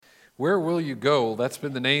Where will you go? That's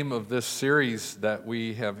been the name of this series that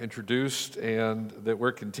we have introduced and that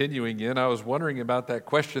we're continuing in. I was wondering about that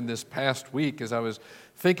question this past week as I was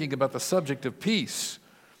thinking about the subject of peace.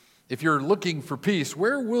 If you're looking for peace,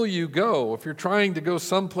 where will you go? If you're trying to go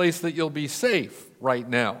someplace that you'll be safe right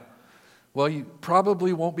now, well, you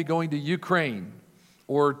probably won't be going to Ukraine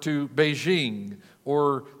or to Beijing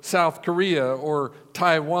or South Korea or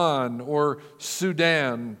Taiwan or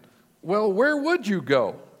Sudan. Well, where would you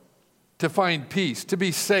go to find peace, to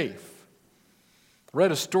be safe?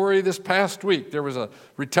 Read a story this past week. There was a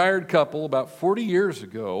retired couple about 40 years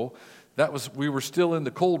ago. We were still in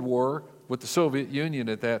the Cold War with the Soviet Union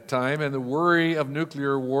at that time, and the worry of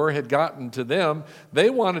nuclear war had gotten to them.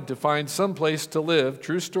 They wanted to find some place to live,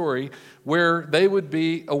 true story, where they would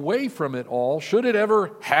be away from it all, should it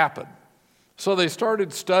ever happen. So they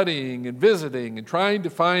started studying and visiting and trying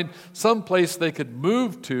to find some place they could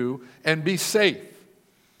move to and be safe.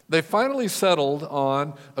 They finally settled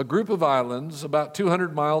on a group of islands about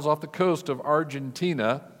 200 miles off the coast of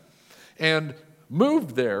Argentina and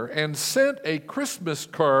moved there and sent a Christmas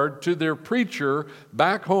card to their preacher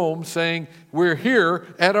back home saying, "We're here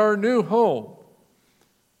at our new home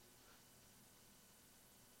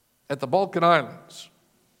at the Balkan Islands."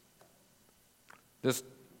 Just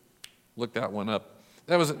look that one up.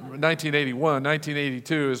 That was 1981.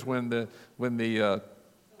 1982 is when the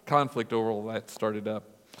conflict over all that started up.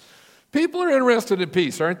 People are interested in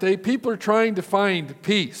peace, aren't they? People are trying to find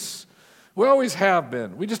peace. We always have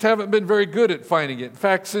been. We just haven't been very good at finding it. In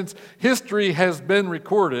fact, since history has been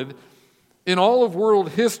recorded, in all of world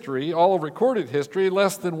history, all of recorded history,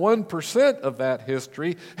 less than 1% of that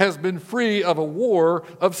history has been free of a war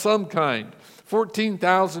of some kind.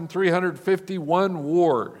 14,351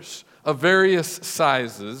 wars of various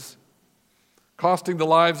sizes, costing the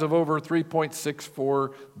lives of over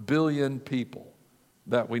 3.64 billion people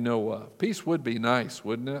that we know of. Peace would be nice,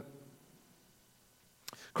 wouldn't it?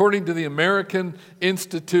 According to the American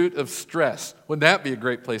Institute of Stress, wouldn't that be a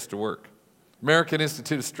great place to work? American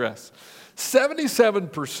Institute of Stress.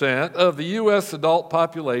 77% of the U.S. adult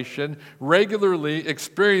population regularly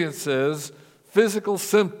experiences physical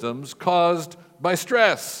symptoms caused by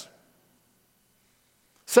stress.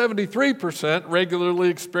 73% regularly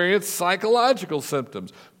experience psychological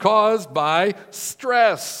symptoms caused by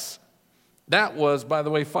stress. That was, by the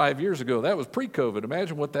way, 5 years ago. That was pre-COVID.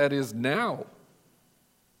 Imagine what that is now.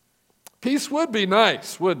 Peace would be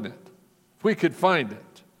nice, wouldn't it, if we could find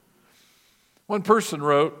it. One person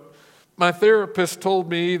wrote, "My therapist told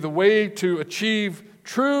me the way to achieve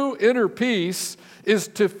true inner peace is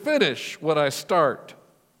to finish what I start.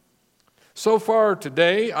 So far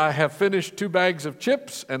today, I have finished 2 bags of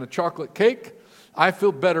chips and a chocolate cake. I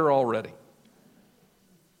feel better already."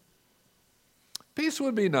 Peace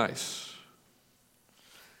would be nice.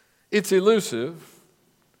 It's elusive.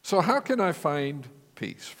 So how can I find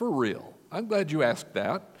peace for real? I'm glad you asked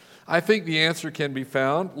that. I think the answer can be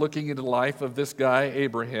found looking into the life of this guy,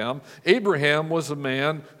 Abraham. Abraham was a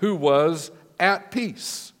man who was at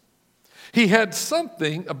peace. He had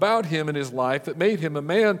something about him in his life that made him a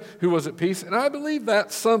man who was at peace, and I believe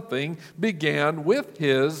that something began with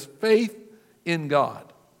his faith in God.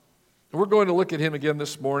 And we're going to look at him again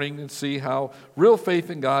this morning and see how real faith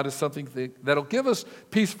in God is something that'll give us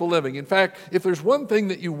peaceful living. In fact, if there's one thing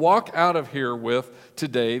that you walk out of here with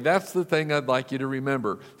today, that's the thing I'd like you to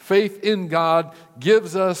remember. Faith in God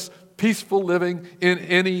gives us peaceful living in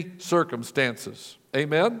any circumstances.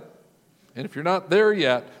 Amen? And if you're not there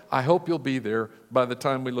yet, I hope you'll be there by the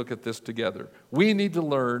time we look at this together. We need to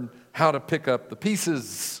learn how to pick up the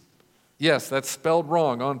pieces. Yes, that's spelled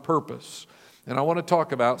wrong on purpose. And I want to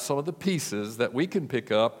talk about some of the pieces that we can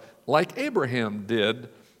pick up like Abraham did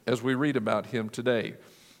as we read about him today.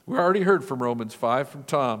 We already heard from Romans 5 from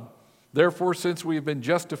Tom. "Therefore, since we have been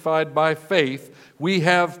justified by faith, we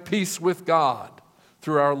have peace with God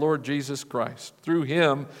through our Lord Jesus Christ. Through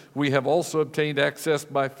him, we have also obtained access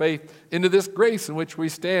by faith into this grace in which we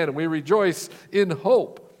stand, and we rejoice in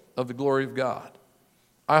hope of the glory of God."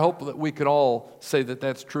 I hope that we can all say that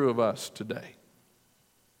that's true of us today.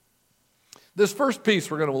 This first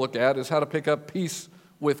piece we're going to look at is how to pick up peace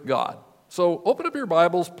with God. So open up your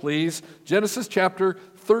Bibles, please. Genesis chapter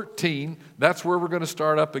 13. That's where we're going to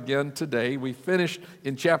start up again today. We finished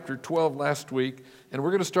in chapter 12 last week, and we're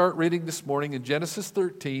going to start reading this morning in Genesis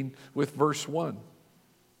 13 with verse 1.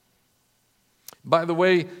 By the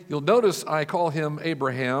way, you'll notice I call him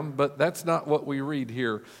Abraham, but that's not what we read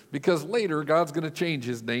here, because later God's going to change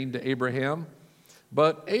his name to Abraham.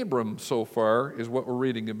 But Abram, so far, is what we're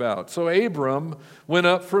reading about. So Abram went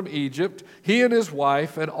up from Egypt, he and his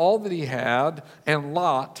wife and all that he had, and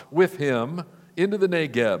Lot with him, into the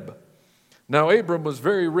Negeb, Now Abram was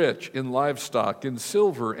very rich in livestock, in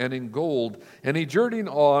silver, and in gold, and he journeyed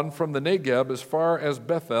on from the Negeb as far as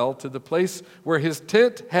Bethel to the place where his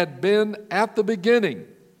tent had been at the beginning,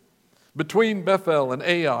 between Bethel and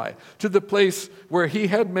Ai, to the place where he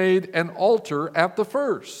had made an altar at the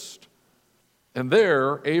first. And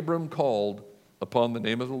there Abram called upon the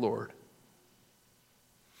name of the Lord.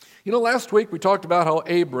 You know, last week we talked about how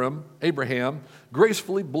Abraham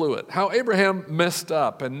gracefully blew it, how Abraham messed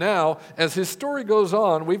up. And now, as his story goes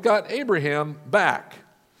on, we've got Abraham back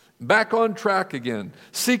on track again,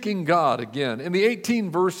 seeking God again. In the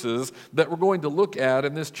 18 verses that we're going to look at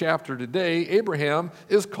in this chapter today, Abraham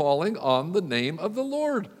is calling on the name of the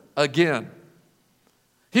Lord again.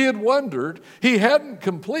 He had wandered. He hadn't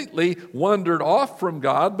completely wandered off from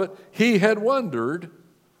God, but he had wandered.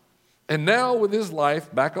 And now, with his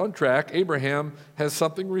life back on track, Abraham has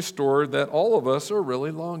something restored that all of us are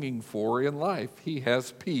really longing for in life. He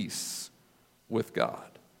has peace with God.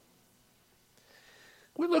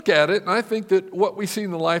 We look at it, and I think that what we see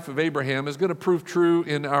in the life of Abraham is going to prove true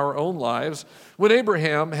in our own lives. When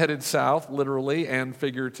Abraham headed south, literally and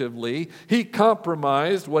figuratively, he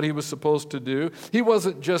compromised what he was supposed to do. He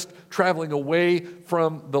wasn't just traveling away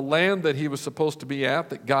from the land that he was supposed to be at,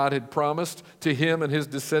 that God had promised to him and his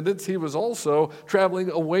descendants. He was also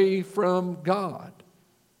traveling away from God.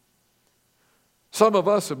 Some of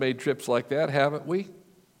us have made trips like that, haven't we?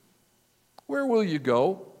 Where will you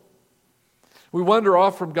go? We wander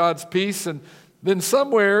off from God's peace, and then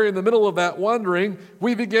somewhere in the middle of that wandering,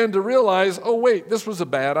 we begin to realize, oh wait, this was a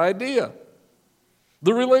bad idea.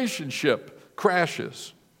 The relationship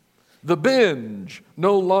crashes. The binge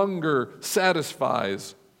no longer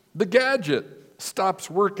satisfies. The gadget stops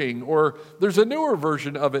working, or there's a newer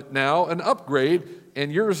version of it now, an upgrade,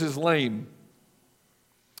 and yours is lame.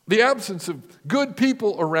 The absence of good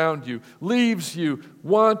people around you leaves you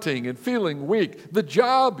wanting and feeling weak. The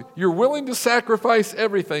job you're willing to sacrifice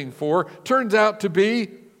everything for turns out to be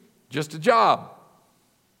just a job.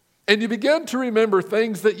 And you begin to remember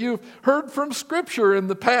things that you've heard from Scripture in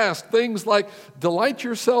the past, things like delight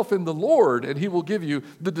yourself in the Lord and He will give you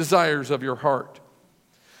the desires of your heart.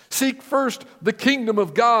 Seek first the kingdom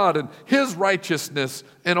of God and His righteousness,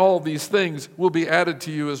 and all these things will be added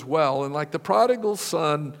to you as well. And like the prodigal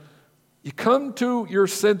son, you come to your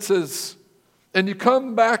senses and you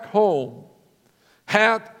come back home,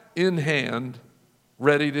 hat in hand,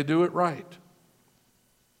 ready to do it right.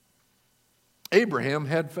 Abraham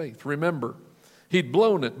had faith. Remember, he'd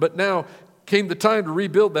blown it, but now came the time to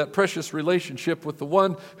rebuild that precious relationship with the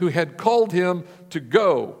one who had called him to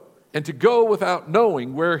go. And to go without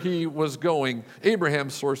knowing where he was going.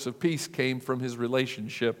 Abraham's source of peace came from his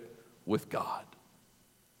relationship with God.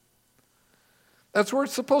 That's where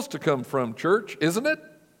it's supposed to come from, church, isn't it?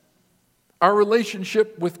 Our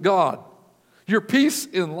relationship with God. Your peace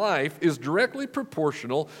in life is directly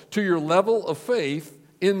proportional to your level of faith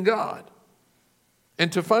in God.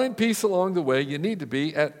 And to find peace along the way, you need to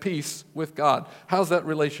be at peace with God. How's that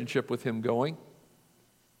relationship with Him going?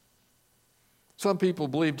 Some people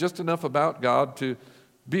believe just enough about God to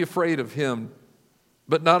be afraid of Him,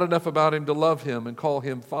 but not enough about Him to love Him and call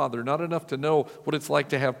Him Father, not enough to know what it's like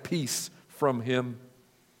to have peace from Him.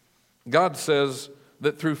 God says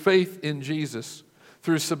that through faith in Jesus,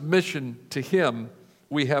 through submission to Him,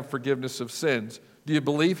 we have forgiveness of sins. Do you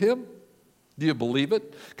believe Him? Do you believe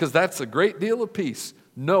it? Because that's a great deal of peace,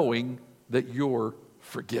 knowing that you're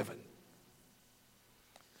forgiven.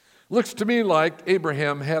 Looks to me like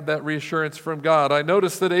Abraham had that reassurance from God. I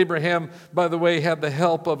noticed that Abraham, by the way, had the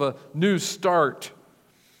help of a new start.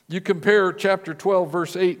 You compare chapter 12,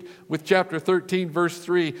 verse 8 with chapter 13, verse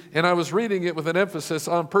 3, and I was reading it with an emphasis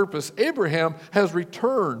on purpose. Abraham has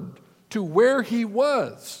returned to where he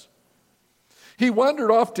was. He wandered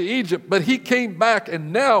off to Egypt, but he came back,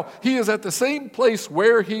 and now he is at the same place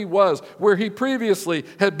where he was, where he previously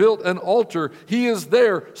had built an altar. He is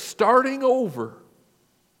there, starting over.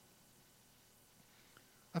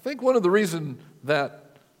 I think one of the reasons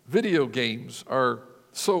that video games are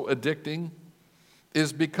so addicting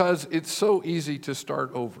is because it's so easy to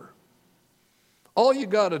start over. All you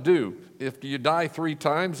got to do if you die 3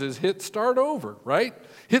 times is hit start over, right?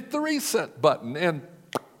 Hit the reset button and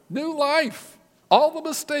new life. All the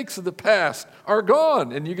mistakes of the past are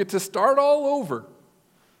gone and you get to start all over.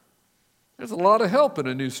 There's a lot of help in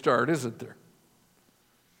a new start, isn't there?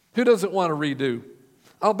 Who doesn't want to redo?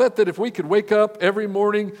 I'll bet that if we could wake up every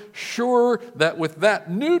morning sure that with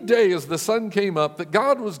that new day as the sun came up, that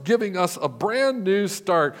God was giving us a brand new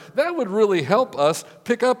start, that would really help us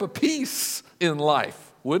pick up a peace in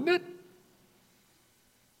life, wouldn't it?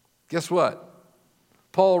 Guess what?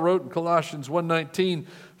 Paul wrote in Colossians 1:19,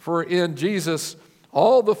 For in Jesus,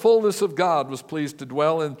 all the fullness of God was pleased to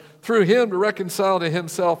dwell, and through him to reconcile to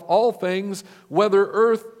himself all things,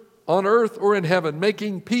 whether on earth or in heaven,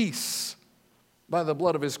 making peace by the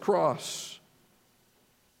blood of his cross.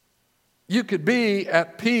 You could be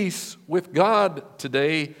at peace with God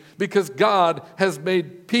today because God has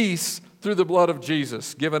made peace through the blood of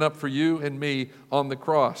Jesus given up for you and me on the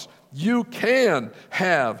cross. You can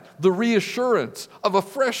have the reassurance of a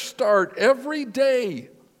fresh start every day.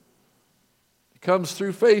 It comes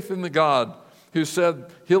through faith in the God who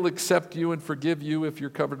said he'll accept you and forgive you if you're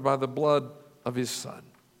covered by the blood of his Son.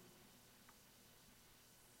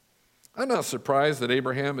 I'm not surprised that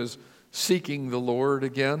Abraham is seeking the Lord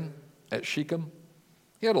again at Shechem.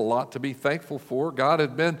 He had a lot to be thankful for. God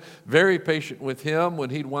had been very patient with him when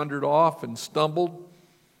he'd wandered off and stumbled.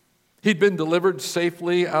 He'd been delivered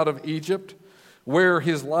safely out of Egypt, where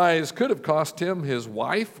his lies could have cost him his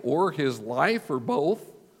wife or his life or both.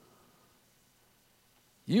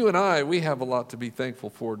 You and I, we have a lot to be thankful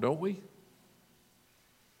for, don't we?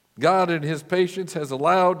 God in his patience has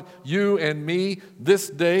allowed you and me this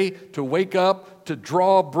day to wake up, to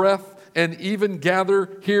draw breath, and even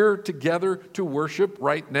gather here together to worship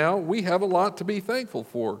right now. We have a lot to be thankful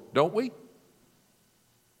for, don't we?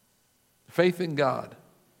 Faith in God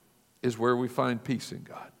is where we find peace in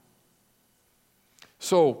God.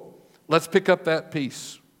 So let's pick up that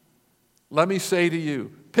peace. Let me say to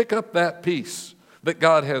you, pick up that peace that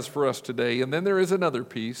God has for us today. And then there is another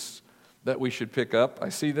peace that we should pick up. I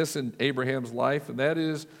see this in Abraham's life, and that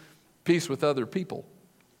is peace with other people.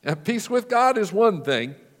 And peace with God is one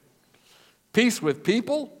thing. Peace with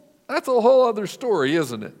people, that's a whole other story,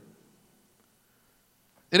 isn't it?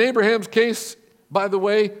 In Abraham's case, by the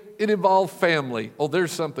way, it involved family. Oh,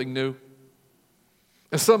 there's something new.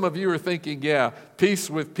 And some of you are thinking, yeah, peace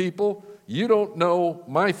with people. You don't know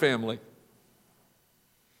my family.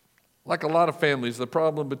 Like a lot of families, the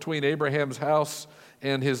problem between Abraham's house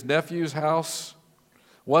and his nephew's house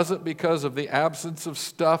wasn't because of the absence of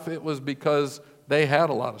stuff. It was because they had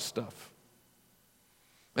a lot of stuff.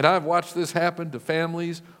 And I've watched this happen to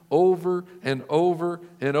families over and over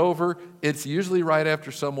and over. It's usually right after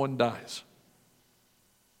someone dies.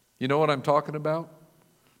 You know what I'm talking about?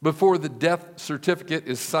 Before the death certificate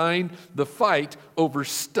is signed, the fight over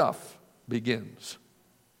stuff begins.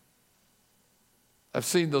 I've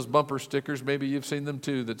seen those bumper stickers, maybe you've seen them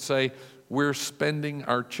too, that say, "We're spending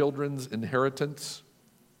our children's inheritance,"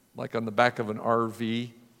 like on the back of an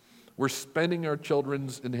RV. We're spending our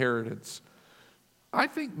children's inheritance. I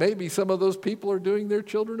think maybe some of those people are doing their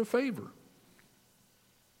children a favor.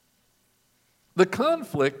 The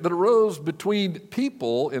conflict that arose between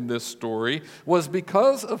people in this story was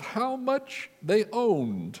because of how much they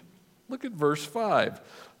owned. Look at verse 5.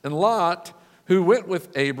 And Lot, who went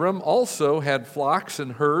with Abram, also had flocks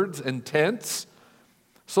and herds and tents,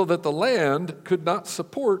 so that the land could not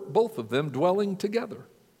support both of them dwelling together.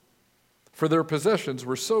 For their possessions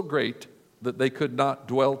were so great that they could not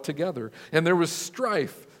dwell together. And there was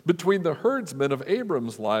strife between the herdsmen of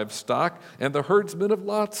Abram's livestock and the herdsmen of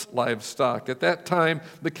Lot's livestock. At that time,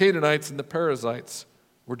 the Canaanites and the Perizzites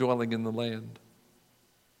were dwelling in the land.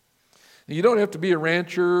 And you don't have to be a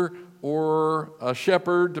rancher or a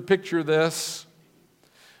shepherd to picture this.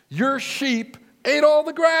 Your sheep ate all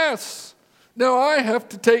the grass. Now I have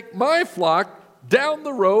to take my flock down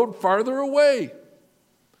the road farther away.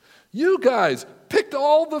 You guys picked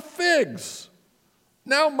all the figs.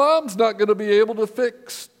 Now mom's not going to be able to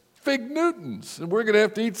fix fig Newtons, and we're going to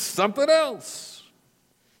have to eat something else.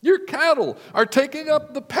 Your cattle are taking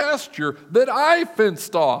up the pasture that I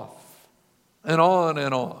fenced off, and on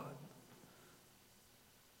and on.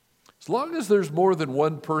 As long as there's more than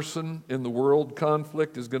one person in the world,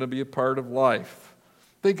 conflict is going to be a part of life.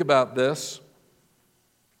 Think about this.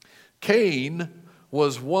 Cain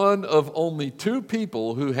was one of only two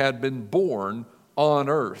people who had been born on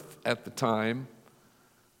earth at the time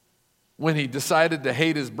when he decided to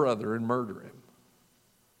hate his brother and murder him.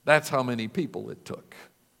 That's how many people it took.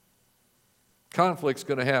 Conflict's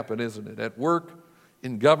going to happen, isn't it? At work,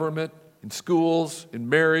 in government, in schools, in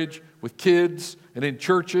marriage, with kids, and in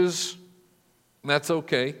churches. And that's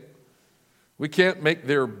okay. We can't make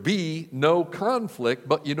there be no conflict,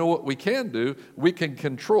 but you know what we can do? We can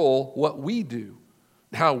control what we do,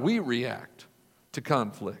 how we react to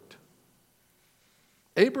conflict.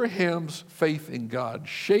 Abraham's faith in God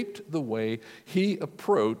shaped the way he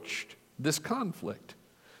approached this conflict.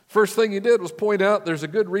 First thing he did was point out there's a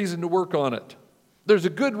good reason to work on it. There's a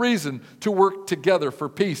good reason to work together for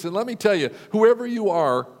peace. And let me tell you, whoever you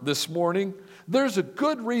are this morning, there's a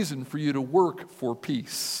good reason for you to work for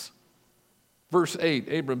peace. Verse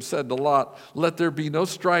 8, Abram said to Lot, "Let there be no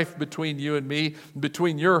strife between you and me,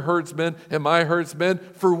 between your herdsmen and my herdsmen,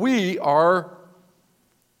 for we are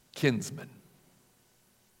kinsmen."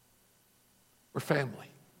 We're family.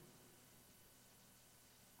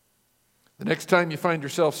 The next time you find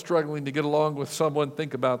yourself struggling to get along with someone,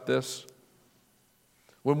 think about this.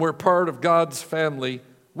 When we're part of God's family,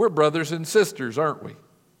 we're brothers and sisters, aren't we?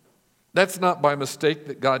 That's not by mistake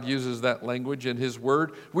that God uses that language in His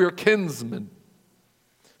Word. We are kinsmen.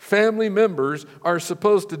 Family members are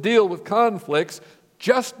supposed to deal with conflicts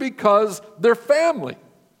just because they're family.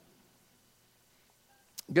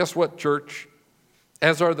 Guess what, church?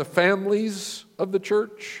 As are the families of the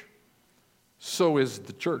church, so is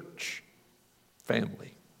the church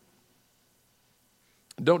family.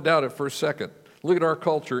 Don't doubt it for a second. Look at our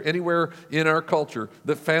culture. Anywhere in our culture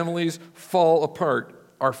that families fall apart,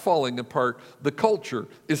 are falling apart. The culture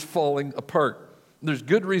is falling apart. There's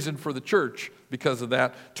good reason for the church, because of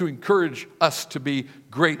that, to encourage us to be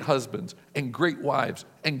great husbands and great wives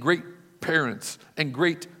and great parents and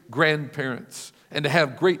great grandparents and to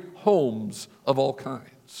have great homes of all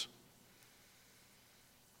kinds.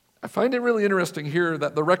 I find it really interesting here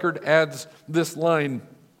that the record adds this line.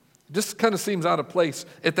 It just kind of seems out of place.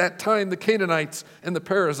 At that time, the Canaanites and the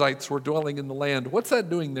Perizzites were dwelling in the land. What's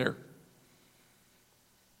that doing there?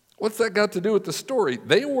 What's that got to do with the story?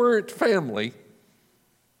 They weren't family,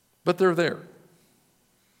 but they're there.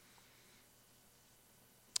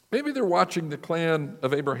 Maybe they're watching the clan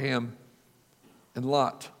of Abraham and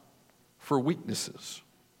Lot for weaknesses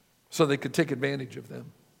so they could take advantage of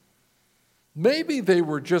them. Maybe they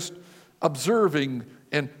were just observing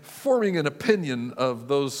and forming an opinion of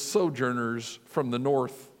those sojourners from the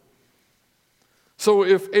north. So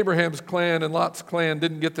if Abraham's clan and Lot's clan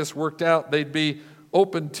didn't get this worked out, they'd be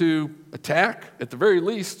open to attack, at the very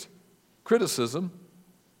least, criticism.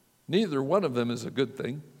 Neither one of them is a good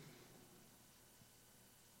thing.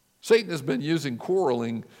 Satan has been using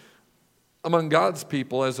quarreling among God's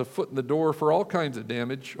people as a foot in the door for all kinds of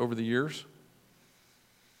damage over the years.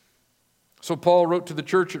 So Paul wrote to the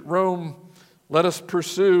church at Rome, "Let us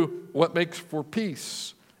pursue what makes for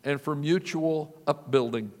peace and for mutual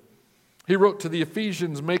upbuilding." He wrote to the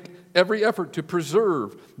Ephesians, "Make every effort to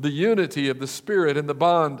preserve the unity of the Spirit and the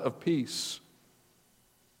bond of peace."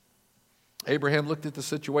 Abraham looked at the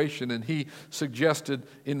situation and he suggested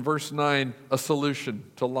in verse 9 a solution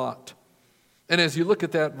to Lot. And as you look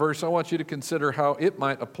at that verse, I want you to consider how it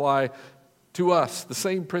might apply to us, the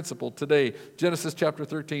same principle today. Genesis chapter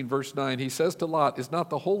 13, verse 9, he says to Lot, "Is not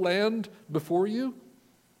the whole land before you?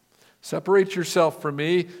 Separate yourself from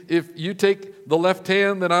me. If you take the left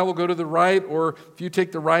hand, then I will go to the right, or if you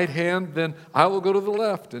take the right hand, then I will go to the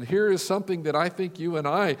left." And here is something that I think you and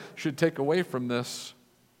I should take away from this.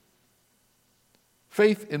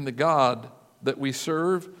 Faith in the God that we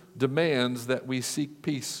serve demands that we seek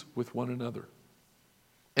peace with one another.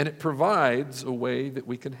 And it provides a way that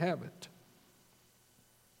we can have it.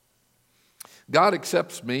 God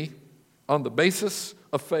accepts me on the basis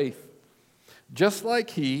of faith, just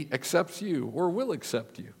like He accepts you or will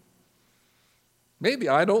accept you. Maybe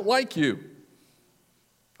I don't like you.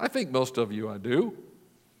 I think most of you I do.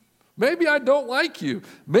 Maybe I don't like you.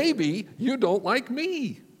 Maybe you don't like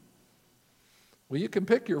me. Well, you can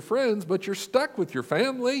pick your friends, but you're stuck with your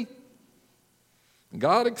family.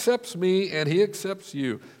 God accepts me and He accepts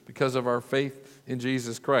you because of our faith in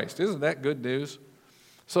Jesus Christ. Isn't that good news?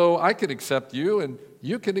 So I can accept you and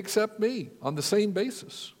you can accept me on the same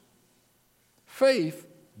basis. Faith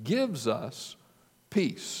gives us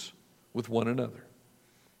peace with one another.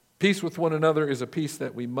 Peace with one another is a peace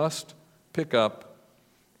that we must pick up.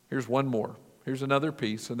 Here's one more. Here's another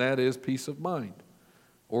peace, and that is peace of mind,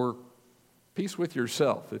 or peace with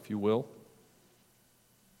yourself, if you will.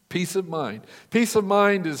 Peace of mind. Peace of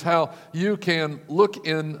mind is how you can look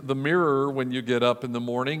in the mirror when you get up in the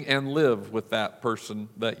morning and live with that person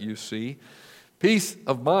that you see. Peace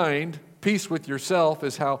of mind, peace with yourself,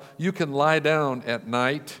 is how you can lie down at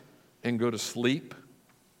night and go to sleep.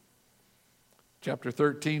 Chapter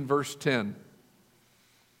 13, verse 10.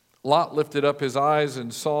 Lot lifted up his eyes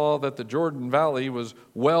and saw that the Jordan Valley was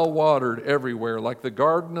well watered everywhere, like the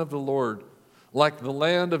garden of the Lord, like the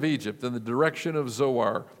land of Egypt in the direction of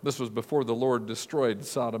Zoar. This was before the Lord destroyed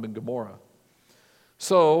Sodom and Gomorrah.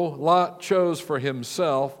 So Lot chose for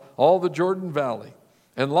himself all the Jordan Valley,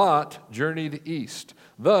 and Lot journeyed east.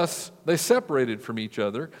 Thus they separated from each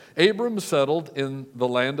other. Abram settled in the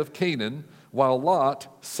land of Canaan, while Lot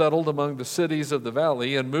settled among the cities of the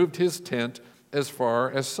valley and moved his tent as far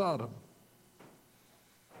as Sodom.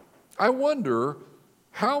 I wonder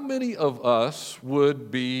how many of us would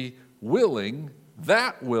be willing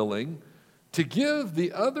to give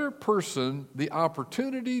the other person the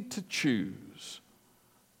opportunity to choose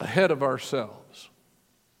ahead of ourselves.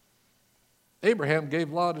 Abraham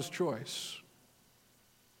gave Lot his choice.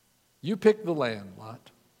 You pick the land,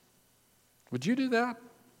 Lot. Would you do that?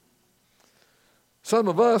 Some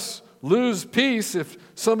of us lose peace if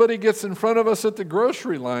somebody gets in front of us at the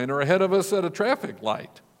grocery line or ahead of us at a traffic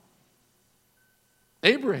light.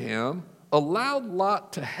 Abraham allowed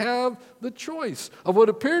Lot to have the choice of what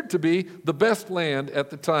appeared to be the best land at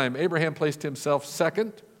the time. Abraham placed himself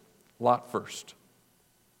second, Lot first.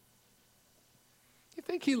 You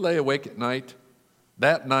think he lay awake at night,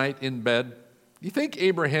 that night in bed? You think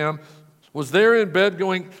Abraham was there in bed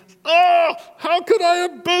going, "Oh, how could I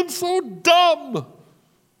have been so dumb?"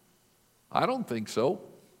 I don't think so.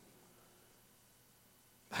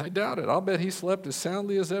 I doubt it. I'll bet he slept as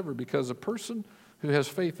soundly as ever, because a person who has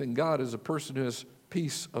faith in God is a person who has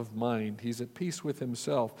peace of mind. He's at peace with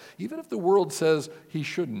himself, even if the world says he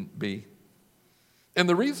shouldn't be. And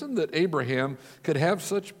the reason that Abraham could have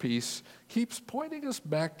such peace keeps pointing us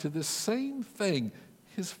back to this same thing,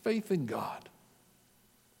 his faith in God.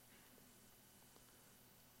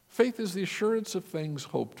 Faith is the assurance of things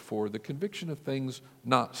hoped for, the conviction of things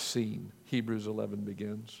not seen, Hebrews 11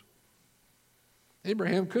 begins.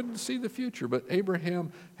 Abraham couldn't see the future, but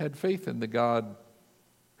Abraham had faith in the God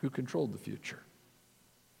who controlled the future.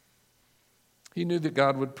 He knew that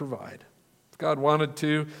God would provide. If God wanted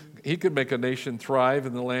to, he could make a nation thrive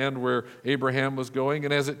in the land where Abraham was going.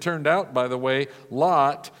 And as it turned out, by the way,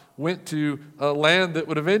 Lot went to a land that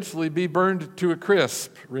would eventually be burned to a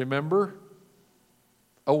crisp, remember?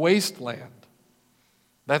 A wasteland.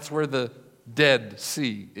 That's where the Dead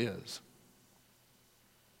Sea is.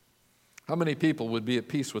 How many people would be at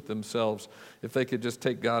peace with themselves if they could just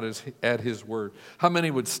take God at his word? How many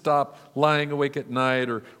would stop lying awake at night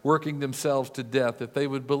or working themselves to death if they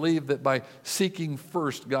would believe that by seeking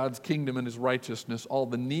first God's kingdom and his righteousness, all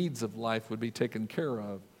the needs of life would be taken care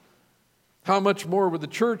of? How much more would the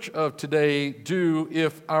church of today do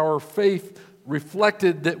if our faith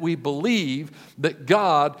reflected that we believe that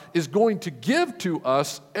God is going to give to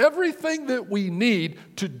us everything that we need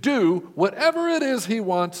to do whatever it is he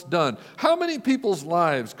wants done? How many people's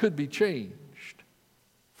lives could be changed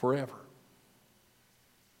forever?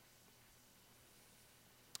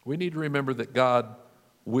 We need to remember that God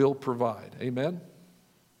will provide. Amen?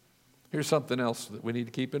 Here's something else that we need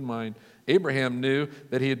to keep in mind. Abraham knew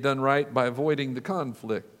that he had done right by avoiding the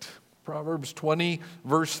conflict. Proverbs 20,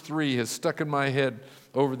 verse 3 has stuck in my head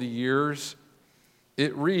over the years.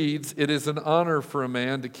 It reads, "It is an honor for a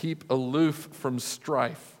man to keep aloof from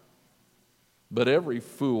strife, but every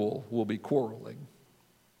fool will be quarreling."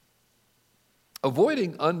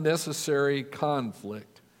 Avoiding unnecessary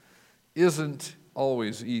conflict isn't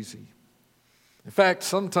always easy. In fact,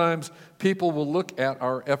 sometimes people will look at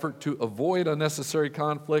our effort to avoid unnecessary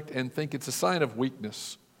conflict and think it's a sign of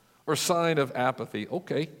weakness or sign of apathy.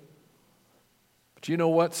 Okay. But you know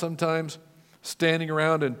what? Sometimes standing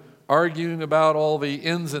around and arguing about all the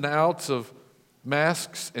ins and outs of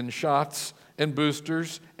masks and shots and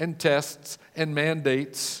boosters and tests and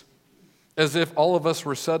mandates, as if all of us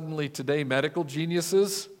were suddenly today medical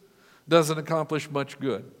geniuses, doesn't accomplish much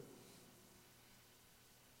good.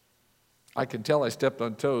 I can tell I stepped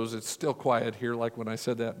on toes. It's still quiet here, like when I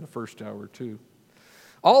said that in the first hour, too.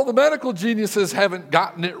 All the medical geniuses haven't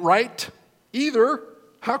gotten it right either.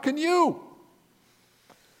 How can you?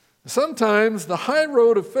 Sometimes the high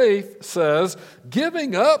road of faith says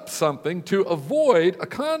giving up something to avoid a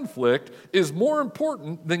conflict is more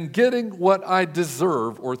important than getting what I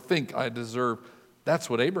deserve or think I deserve.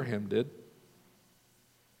 That's what Abraham did.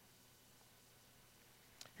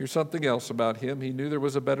 Here's something else about him. He knew there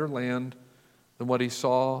was a better land than what he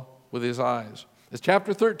saw with his eyes. As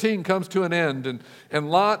chapter 13 comes to an end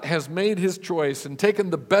and Lot has made his choice and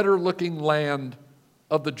taken the better looking land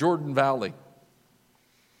of the Jordan Valley,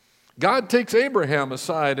 God takes Abraham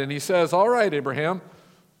aside and he says, "All right, Abraham,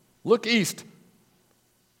 look east,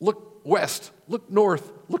 look west, look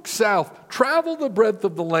north, look south, travel the breadth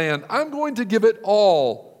of the land. I'm going to give it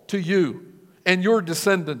all to you and your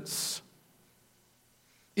descendants."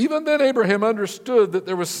 Even then, Abraham understood that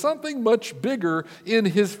there was something much bigger in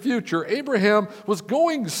his future. Abraham was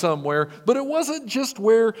going somewhere, but it wasn't just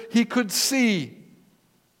where he could see.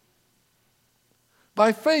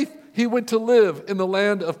 By faith, he went to live in the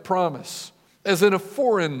land of promise, as in a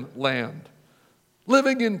foreign land,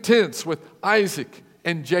 living in tents with Isaac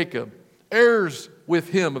and Jacob, heirs with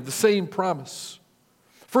him of the same promise.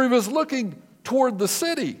 For he was looking toward the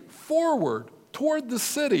city, forward toward the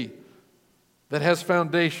city that has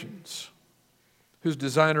foundations, whose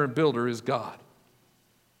designer and builder is God.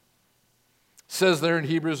 says there in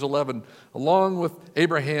Hebrews 11, along with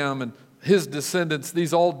Abraham and his descendants,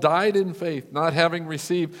 these all died in faith, not having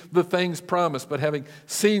received the things promised, but having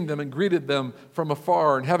seen them and greeted them from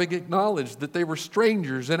afar, and having acknowledged that they were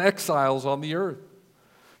strangers and exiles on the earth.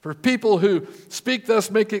 For people who speak thus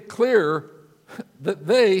make it clear that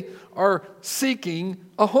they are seeking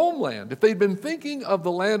a homeland. If they'd been thinking of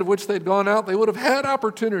the land of which they'd gone out, they would have had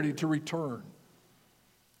opportunity to return.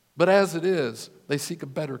 But as it is, they seek a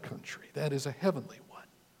better country. That is a heavenly one.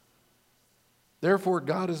 Therefore,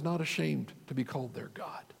 God is not ashamed to be called their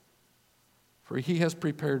God, for he has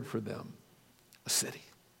prepared for them a city.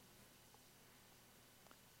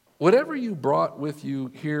 Whatever you brought with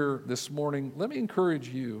you here this morning, let me encourage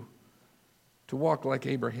you to walk like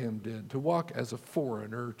Abraham did, to walk as a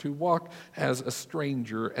foreigner, to walk as a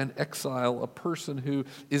stranger, an exile, a person who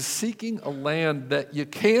is seeking a land that you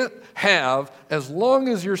can't have as long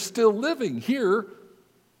as you're still living here.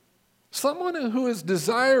 Someone who is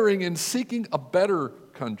desiring and seeking a better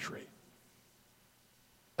country,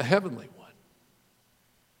 a heavenly one.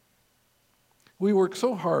 We work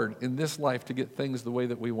so hard in this life to get things the way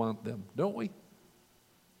that we want them, don't we?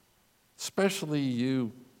 Especially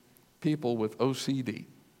you people with OCD.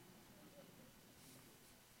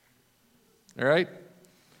 All right?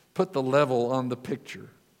 Put the level on the picture.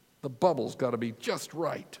 The bubble's got to be just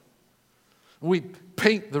right. We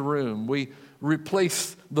paint the room. We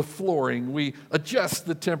replace the flooring. We adjust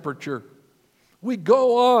the temperature. We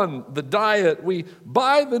go on the diet. We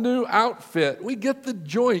buy the new outfit. We get the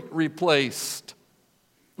joint replaced.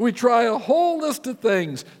 We try a whole list of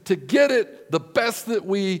things to get it the best that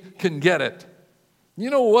we can get it. You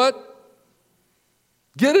know what?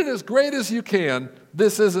 Get it as great as you can.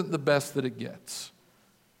 This isn't the best that it gets.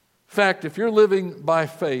 In fact, if you're living by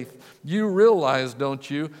faith, you realize, don't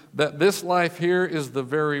you, that this life here is the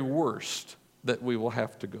very worst that we will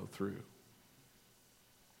have to go through.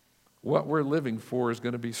 What we're living for is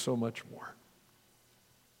going to be so much more.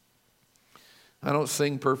 I don't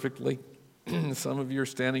sing perfectly. Some of you are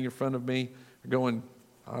standing in front of me going,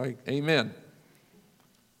 amen.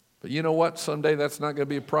 But you know what? Someday that's not going to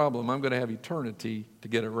be a problem. I'm going to have eternity to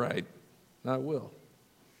get it right. I will.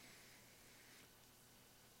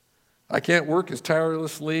 I can't work as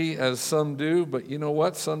tirelessly as some do, but you know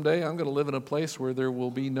what? Someday I'm going to live in a place where there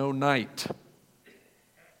will be no night.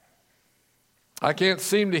 I can't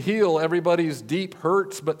seem to heal everybody's deep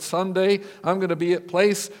hurts, but someday I'm going to be at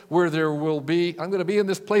place where I'm going to be in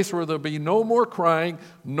this place where there'll be no more crying,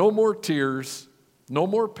 no more tears, no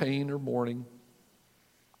more pain or mourning.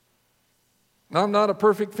 I'm not a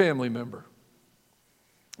perfect family member.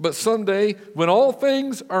 But someday, when all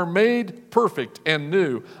things are made perfect and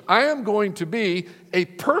new, I am going to be a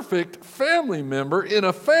perfect family member in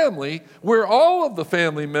a family where all of the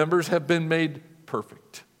family members have been made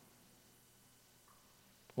perfect.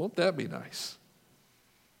 Won't that be nice?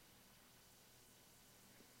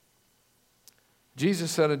 Jesus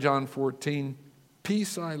said in John 14,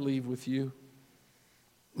 "Peace I leave with you.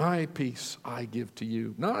 My peace I give to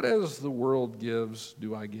you. Not as the world gives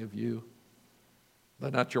do I give you.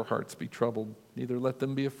 Let not your hearts be troubled, neither let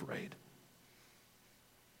them be afraid."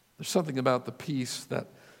 There's something about the peace that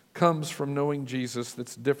comes from knowing Jesus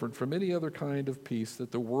that's different from any other kind of peace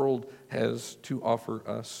that the world has to offer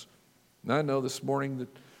us. And I know this morning that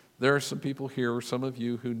there are some people here, or some of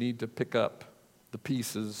you, who need to pick up the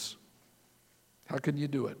pieces. How can you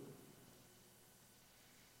do it?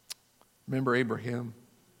 Remember Abraham.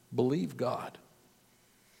 Believe God.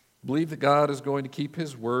 Believe that God is going to keep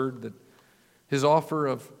his word, that his offer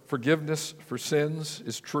of forgiveness for sins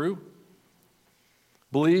is true.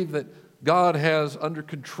 Believe that God has under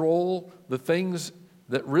control the things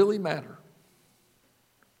that really matter.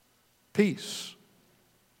 Peace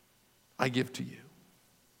I give to you.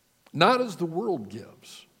 Not as the world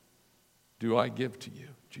gives do I give to you,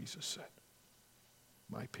 Jesus said.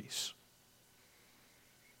 My peace.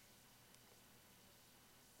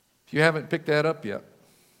 If you haven't picked that up yet,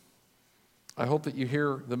 I hope that you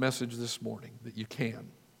hear the message this morning, that you can.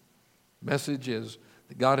 The message is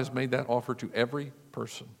that God has made that offer to every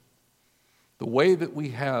person. The way that we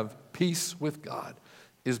have peace with God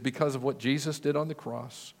is because of what Jesus did on the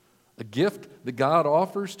cross, a gift that God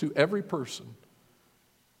offers to every person.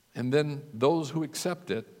 And then those who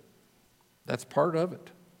accept it, that's part of it.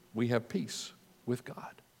 We have peace with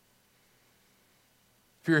God.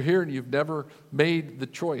 If you're here and you've never made the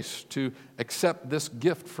choice to accept this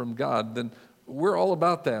gift from God, then we're all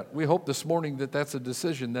about that. We hope this morning that that's a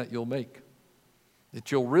decision that you'll make,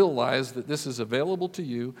 that you'll realize that this is available to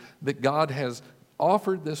you, that God has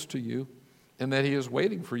offered this to you, and that he is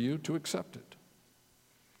waiting for you to accept it.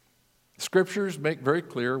 Scriptures make very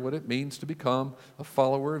clear what it means to become a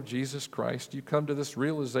follower of Jesus Christ. You come to this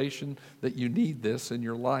realization that you need this in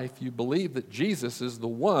your life. You believe that Jesus is the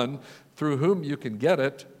one through whom you can get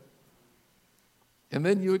it. And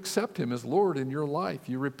then you accept him as Lord in your life.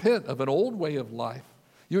 You repent of an old way of life.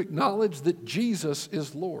 You acknowledge that Jesus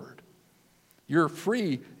is Lord. You're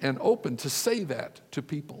free and open to say that to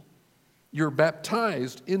people. You're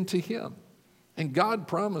baptized into him. And God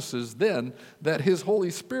promises then that his Holy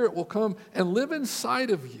Spirit will come and live inside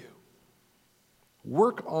of you.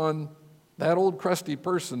 Work on that old crusty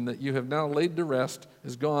person that you have now laid to rest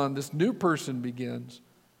is gone. This new person begins.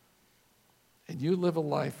 And you live a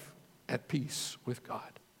life at peace with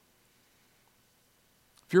God.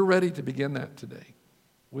 If you're ready to begin that today,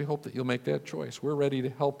 we hope that you'll make that choice. We're ready to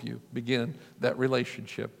help you begin that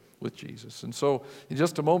relationship with Jesus. And so in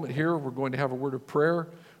just a moment here, we're going to have a word of prayer.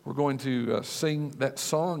 We're going to sing that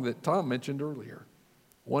song that Tom mentioned earlier.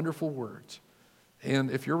 Wonderful words. And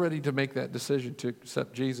if you're ready to make that decision to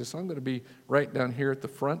accept Jesus, I'm going to be right down here at the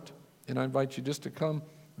front, and I invite you just to come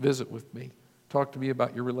visit with me. Talk to me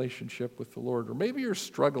about your relationship with the Lord. Or maybe you're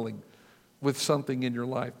struggling with something in your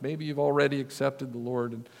life. Maybe you've already accepted the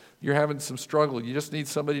Lord and you're having some struggle. You just need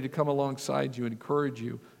somebody to come alongside you, encourage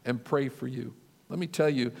you, and pray for you. Let me tell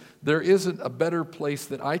you, there isn't a better place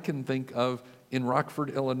that I can think of in Rockford,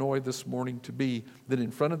 Illinois this morning to be than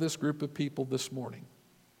in front of this group of people this morning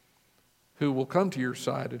who will come to your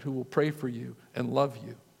side and who will pray for you and love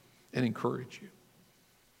you and encourage you.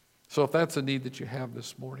 So if that's a need that you have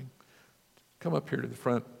this morning, come up here to the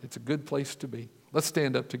front. It's a good place to be. Let's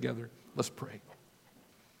stand up together. Let's pray.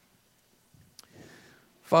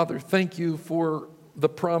 Father, thank you for the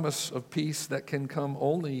promise of peace that can come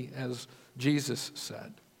only as Jesus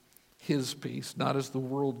said. His peace, not as the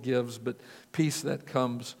world gives, but peace that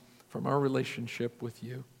comes from our relationship with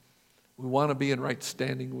you. We want to be in right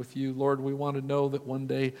standing with you. Lord, we want to know that one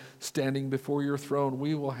day, standing before your throne,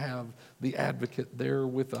 we will have the advocate there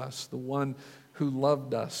with us, the one who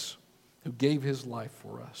loved us, who gave his life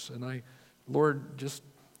for us. And I, Lord, just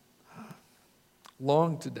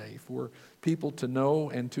long today for people to know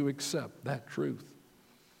and to accept that truth.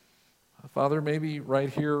 Father, maybe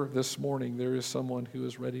right here this morning there is someone who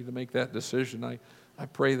is ready to make that decision. I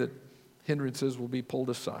pray that hindrances will be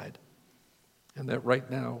pulled aside and that right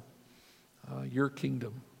now your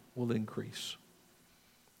kingdom will increase.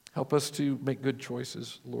 Help us to make good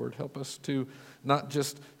choices, Lord. Help us to not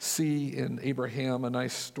just see in Abraham a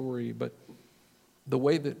nice story, but the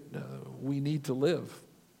way that we need to live.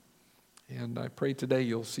 And I pray today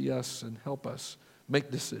you'll see us and help us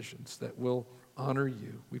make decisions that will honor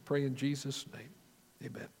you. We pray in Jesus' name.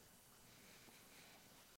 Amen.